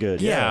 That's like, really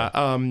good.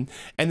 and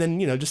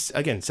then, just,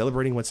 again,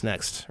 celebrating what's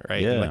next,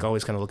 right? Yeah. And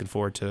always kind of looking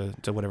forward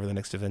to whatever the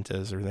next event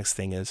is or the next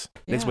thing is.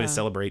 Next way to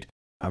celebrate.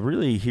 I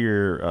really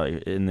hear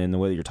in the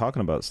way that you're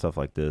talking about stuff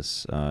like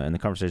this and the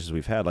conversations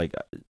we've had, like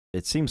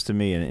it seems to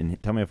me,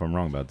 and tell me if I'm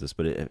wrong about this,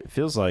 but it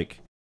feels like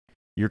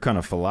your kind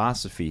of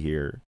philosophy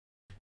here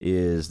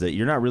is that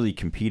you're not really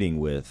competing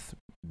with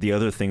the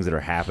other things that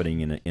are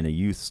happening in a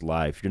youth's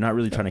life. You're not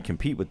really trying to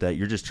compete with that.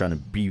 You're just trying to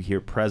be here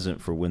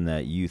present for when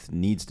that youth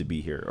needs to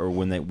be here, or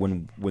when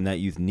that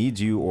youth needs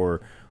you,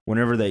 or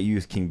whenever that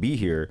youth can be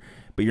here.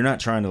 But you're not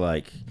trying to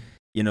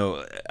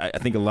I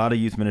think a lot of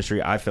youth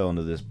ministry, I fell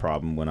into this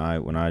problem when I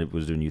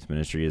was doing youth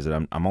ministry, is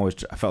that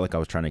I felt like I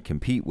was trying to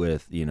compete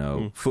with,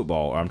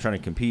 football, or I'm trying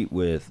to compete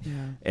with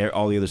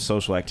all the other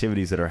social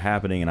activities that are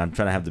happening, and I'm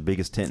trying to have the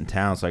biggest tent in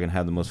town so I can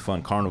have the most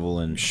fun carnival.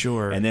 And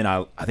and then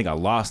I think I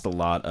lost a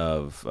lot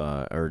of,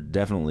 or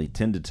definitely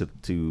tended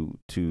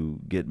to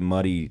get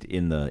muddied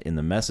in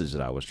the message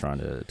that I was trying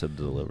to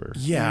deliver.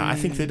 Yeah, I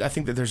think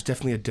that there's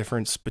definitely a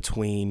difference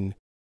between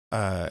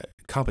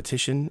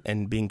competition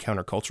and being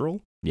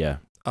countercultural. Yeah.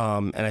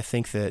 And I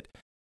think that,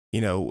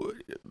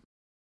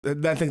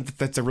 I think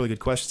that's a really good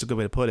question. It's a good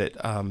way to put it.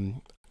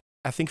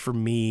 I think for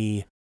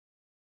me,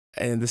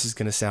 and this is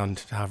going to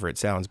sound however it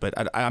sounds, but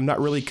I'm not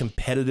really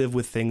competitive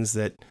with things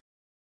that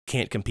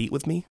can't compete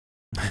with me.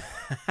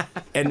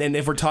 And then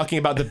if we're talking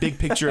about the big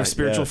picture of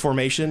spiritual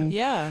formation,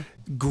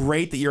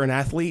 great that you're an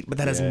athlete, but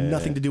that has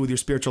nothing to do with your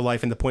spiritual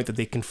life and the point that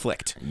they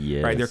conflict,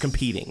 right? They're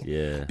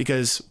competing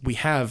because we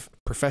have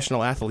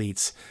professional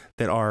athletes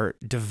that are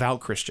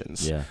devout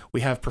Christians. We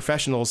have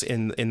professionals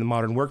in the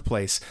modern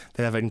workplace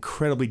that have an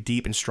incredibly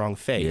deep and strong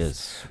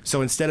faith.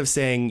 So instead of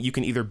saying you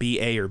can either be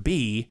A or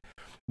B,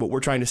 what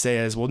we're trying to say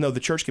is, well, no, the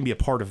church can be a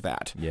part of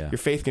that. Your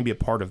faith can be a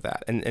part of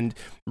that. And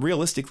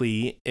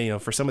realistically,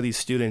 for some of these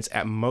students,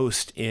 at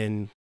most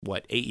in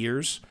 8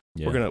 years,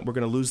 we're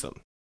gonna lose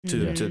them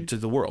to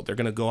the world. They're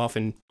gonna go off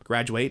and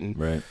graduate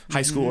and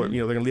high school, or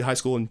they're gonna leave high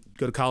school and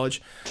go to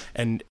college,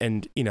 and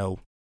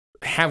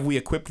have we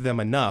equipped them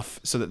enough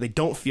so that they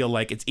don't feel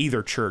like it's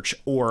either church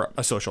or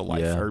a social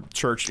life or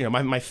church,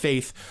 my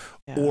faith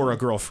or a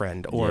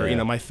girlfriend or,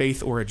 my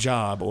faith or a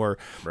job or,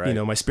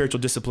 my spiritual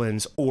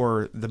disciplines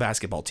or the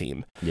basketball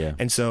team.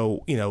 And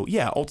so,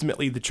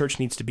 ultimately the church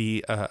needs to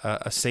be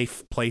a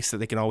safe place that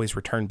they can always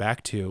return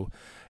back to.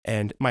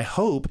 And my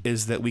hope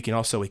is that we can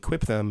also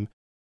equip them,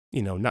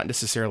 not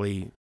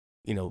necessarily,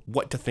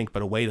 what to think,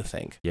 but a way to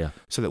think.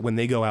 So that when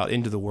they go out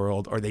into the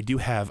world or they do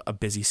have a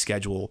busy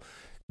schedule,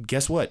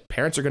 guess what?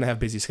 Parents are going to have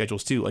busy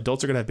schedules too.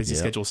 Adults are going to have busy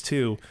schedules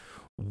too.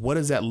 what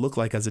does that look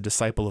like as a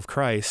disciple of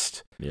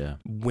Christ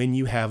when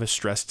you have a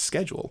stressed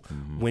schedule,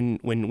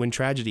 when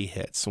tragedy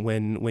hits,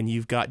 when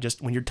you've got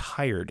when you're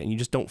tired and you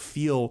just don't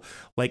feel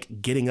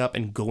like getting up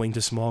and going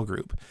to small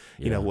group,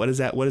 what does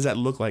that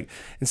look like?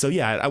 And so,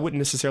 I wouldn't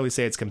necessarily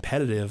say it's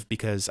competitive,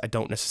 because I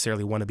don't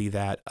necessarily want to be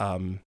that,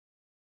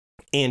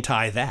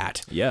 anti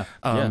that.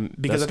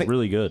 Because I think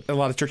really good. A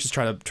lot of churches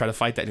try to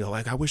fight that.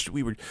 Like, I wish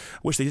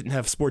they didn't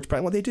have sports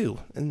practice. Well, they do.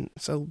 And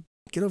so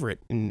get over it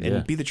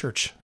and be the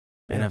church.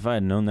 And if I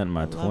had known that in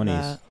my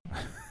 20s,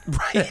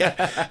 right?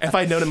 Yeah. If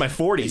I had known in my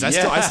 40s,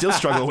 I still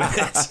struggle with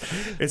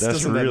it. It's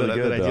that's really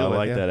good. That I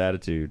like that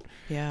attitude.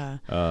 Yeah.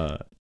 I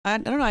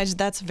don't know.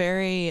 That's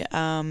very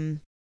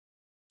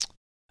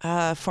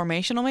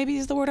formational, maybe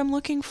is the word I'm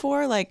looking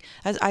for. Like,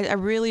 I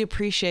really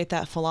appreciate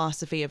that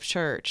philosophy of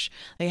church.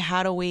 Like,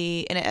 how do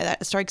we? And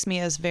it strikes me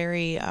as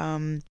very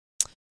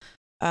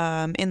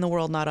in the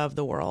world, not of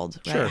the world,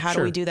 right? Sure, how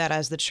do we do that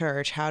as the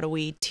church? How do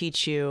we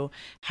teach you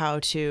how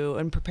to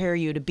and prepare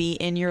you to be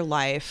in your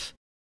life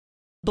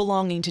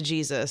belonging to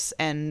Jesus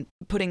and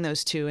putting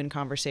those two in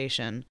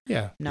conversation,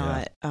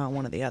 not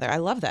one or the other. I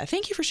love that.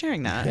 Thank you for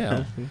sharing that.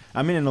 Yeah.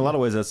 I mean, in a lot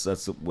of ways,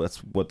 that's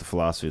what the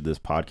philosophy of this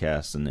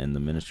podcast and the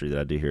ministry that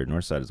I do here at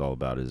Northside is all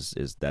about,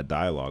 is that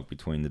dialogue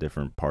between the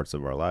different parts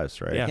of our lives,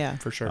 right? Yeah,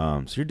 for sure.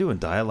 So you're doing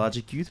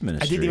dialogic youth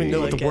ministry. I didn't even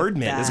know what the word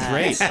meant. It's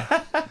great.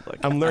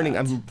 I'm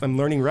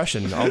learning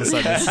Russian all of a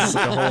sudden. This is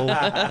like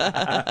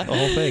a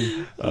whole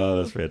thing. Oh,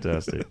 that's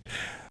fantastic.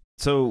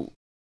 So,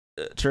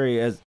 Trey,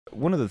 as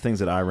one of the things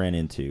that I ran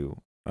into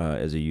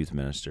as a youth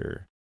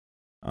minister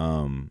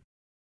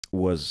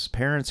was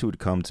parents who would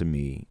come to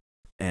me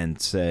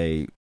and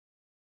say,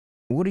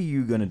 what are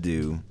you going to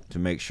do to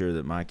make sure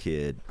that my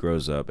kid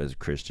grows up as a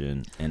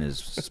Christian and is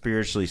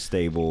spiritually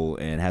stable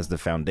and has the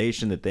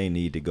foundation that they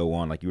need to go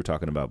on, like you were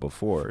talking about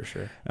before, for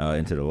sure,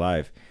 into their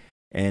life?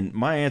 And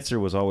my answer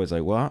was always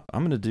like, well,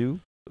 I'm going to do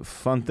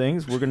fun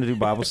things. We're going to do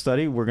Bible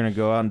study. We're going to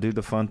go out and do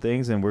the fun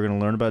things, and we're going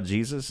to learn about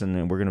Jesus, and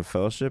then we're going to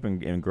fellowship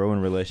and grow in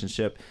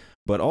relationship.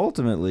 But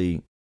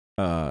ultimately,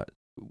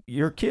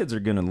 your kids are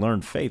going to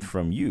learn faith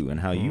from you and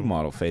how you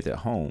model faith at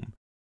home.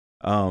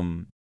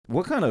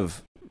 What kind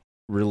of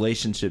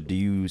relationship do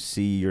you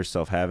see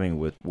yourself having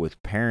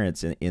with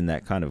parents in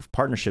that kind of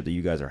partnership that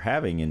you guys are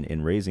having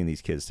in raising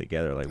these kids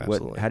together? Like,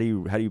 Absolutely. how do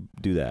you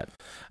do that?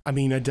 I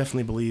mean, I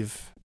definitely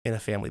believe in a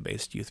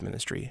family-based youth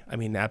ministry. I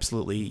mean,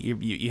 absolutely,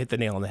 you hit the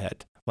nail on the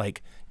head.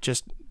 Like,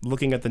 just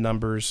looking at the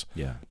numbers,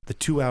 the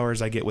 2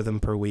 hours I get with them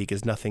per week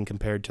is nothing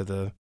compared to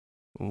the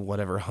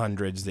whatever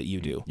hundreds that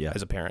you do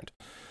as a parent.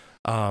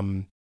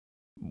 One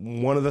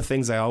of the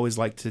things I always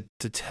like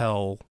to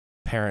tell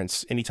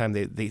parents, anytime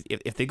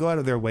if they go out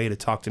of their way to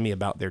talk to me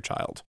about their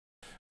child,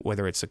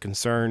 whether it's a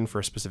concern for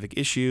a specific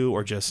issue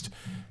or just,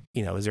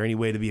 is there any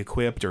way to be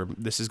equipped, or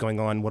this is going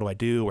on, what do I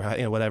do, or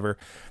how, whatever.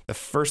 The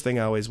first thing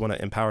I always want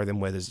to empower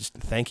them with is just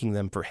thanking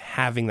them for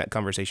having that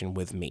conversation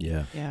with me.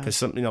 Because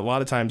a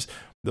lot of times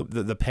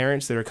the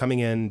parents that are coming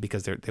in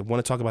because they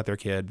want to talk about their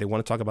kid, they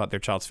want to talk about their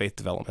child's faith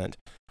development,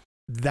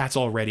 that's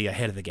already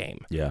ahead of the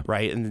game.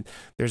 Right. And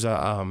there's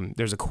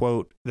a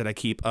quote that I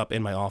keep up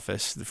in my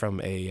office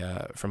from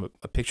a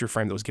picture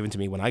frame that was given to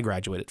me when I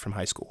graduated from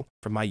high school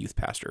from my youth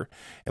pastor.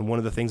 And one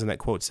of the things in that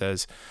quote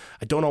says,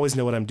 I don't always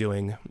know what I'm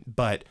doing,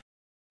 but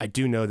I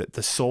do know that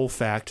the sole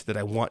fact that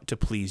I want to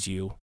please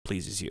you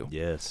pleases you.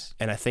 Yes.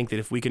 And I think that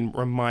if we can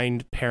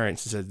remind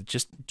parents that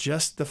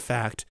just the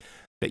fact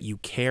that you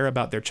care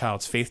about their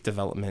child's faith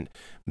development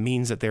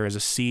means that there is a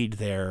seed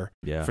there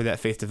for that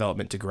faith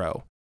development to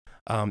grow.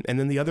 And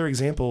then the other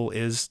example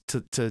is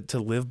to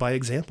live by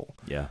example.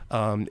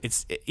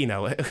 It's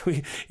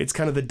it's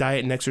kind of the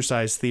diet and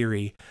exercise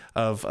theory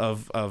of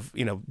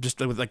just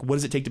like, what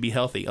does it take to be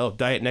healthy? Oh,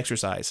 diet and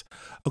exercise.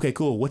 Okay,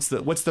 cool. What's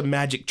the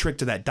magic trick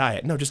to that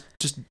diet? No, just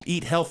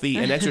eat healthy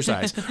and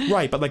exercise.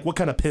 Right, but like, what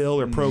kind of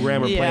pill or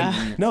program or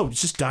plan? No,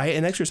 it's just diet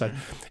and exercise.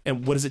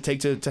 And what does it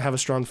take to have a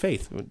strong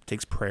faith? It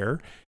takes prayer.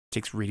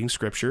 Takes reading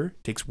scripture,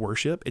 takes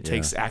worship, it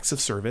takes acts of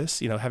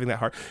service, having that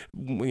heart.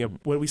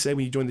 What do we say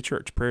when you join the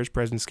church? Prayers,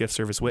 presence, gift,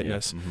 service,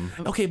 witness.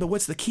 Okay, but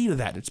what's the key to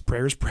that? It's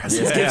prayers,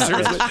 presence, gift,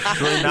 service, witness. It's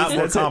really not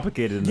more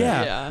complicated than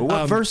that. But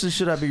what verses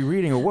should I be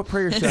reading, or what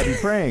prayers should I be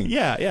praying?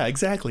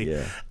 Exactly.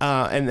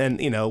 And then,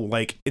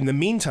 like, in the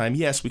meantime,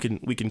 yes, we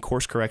can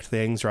course correct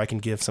things, or I can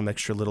give some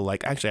extra little,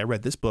 like, actually, I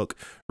read this book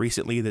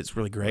recently that's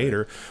really great,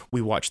 or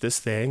we watched this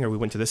thing, or we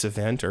went to this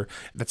event, or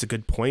that's a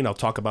good point. I'll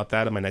talk about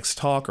that in my next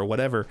talk or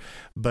whatever.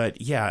 But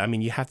I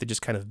mean, you have to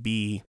just kind of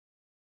be,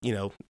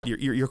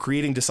 you're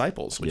creating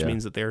disciples, which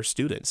means that they're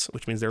students,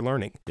 which means they're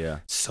learning.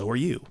 So are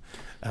you.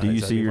 Do you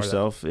see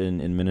yourself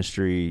in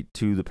ministry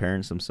to the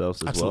parents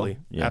themselves as well?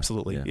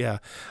 Absolutely. Yeah.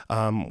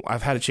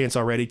 I've had a chance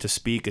already to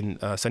speak in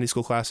Sunday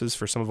school classes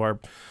for some of our,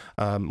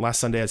 last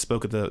Sunday I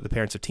spoke at the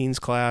Parents of Teens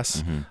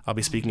class. I'll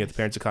be speaking at the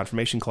Parents of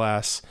Confirmation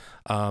class.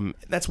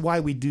 That's why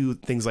we do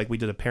things like we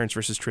did a Parents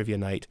versus Trivia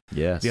night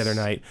the other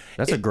night.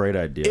 That's a great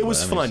idea. It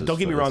was fun. Don't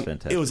get me wrong.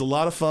 It was a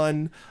lot of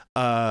fun.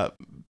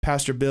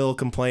 Pastor Bill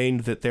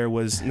complained that there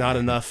was not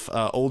enough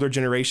older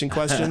generation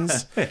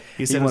questions.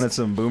 He said he wanted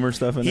some boomer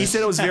stuff in there. He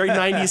said it was very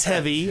 90s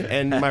heavy,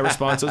 and my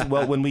response was,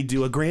 well, when we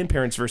do a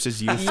grandparents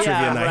versus youth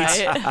trivia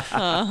night. Right.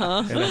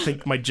 Uh-huh. And I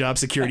think my job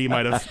security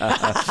might have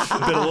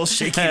been a little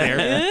shaky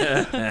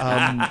there.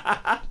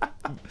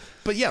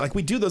 But yeah, like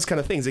we do those kind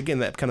of things. Again,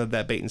 that kind of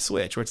that bait and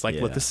switch where it's like,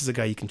 look, this is a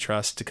guy you can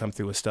trust to come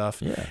through with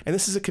stuff. Yeah. And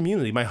this is a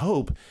community. My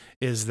hope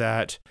is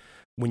that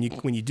when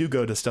you do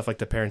go to stuff like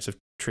the Parents of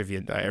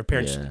Trivia Night or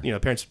Parents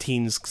of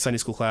Teens Sunday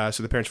School class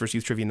or the Parents versus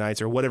Youth Trivia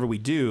Nights or whatever we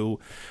do,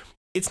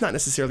 it's not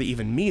necessarily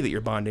even me that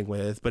you're bonding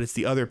with, but it's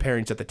the other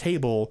parents at the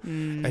table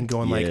and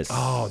going like,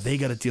 oh, they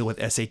got to deal with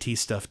SAT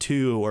stuff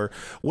too, or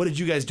what did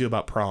you guys do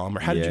about prom, or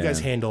how did you guys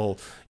handle,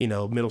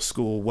 middle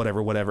school,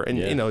 whatever. And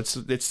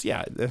it's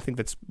I think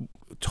that's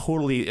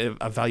totally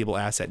a valuable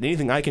asset. And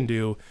anything I can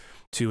do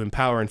to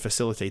empower and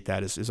facilitate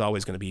that is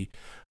always going to be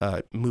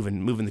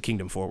moving the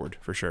kingdom forward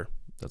for sure.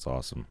 That's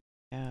awesome.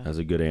 Yeah. That's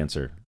a good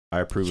answer. I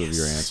approve of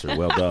your answer.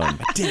 Well done.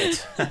 I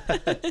did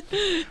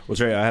it. Well,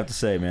 Trey, I have to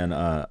say, man,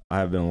 I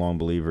have been a long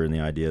believer in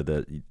the idea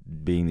that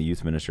being the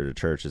youth minister at a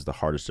church is the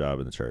hardest job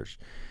in the church.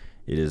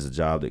 It is a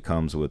job that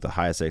comes with the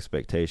highest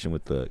expectation,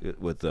 with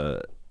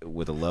a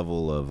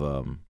level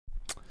of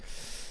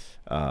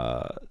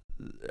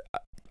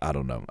I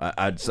don't know.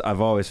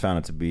 I've always found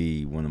it to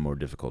be one of the more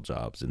difficult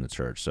jobs in the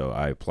church. So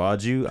I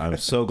applaud you. I'm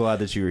so glad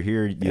that you were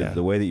here.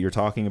 The way that you're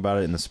talking about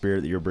it and the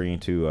spirit that you're bringing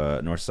to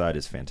Northside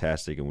is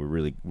fantastic, and we're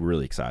really,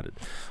 really excited.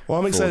 Well,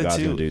 I'm excited God's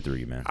too. Gonna do through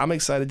you, man. I'm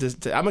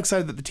excited I'm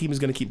excited that the team is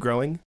going to keep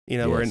growing.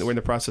 We're in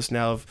the process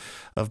now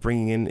of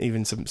bringing in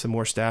even some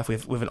more staff. We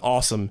have an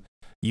awesome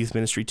youth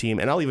ministry team,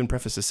 and I'll even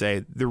preface to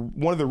say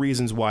one of the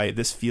reasons why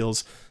this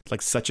feels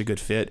like such a good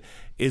fit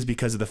is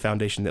because of the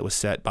foundation that was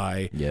set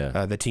by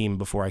the team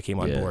before I came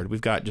on board. We've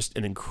got just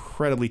an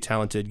incredibly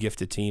talented,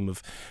 gifted team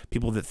of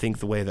people that think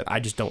the way that I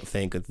just don't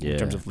think in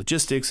terms of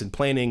logistics and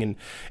planning and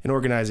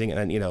organizing.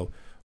 And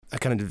I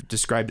kind of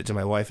described it to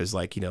my wife as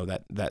like,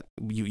 that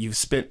you've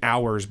spent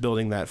hours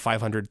building that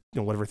 500,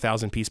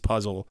 1,000 piece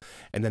puzzle,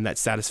 and then that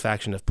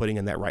satisfaction of putting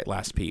in that right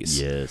last piece.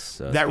 Yes.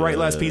 That right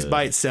last piece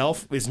by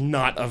itself is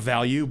not of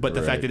value, but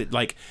the fact that it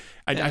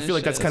I feel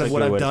like that's kind of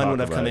what I've done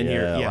when I've come in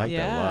here. I like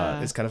that a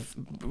lot. It's kind of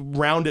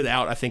rounded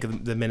out, I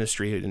think, the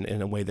ministry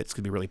in a way that's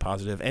going to be really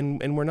positive.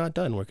 And we're not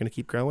done. We're going to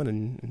keep growing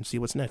and see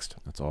what's next.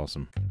 That's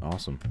awesome.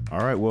 All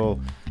right.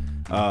 Well,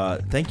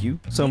 thank you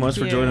so much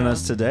for joining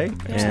us today.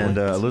 And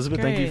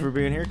Elizabeth, thank you for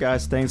being here.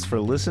 Guys, thanks for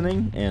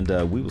listening. And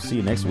we will see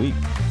you next week.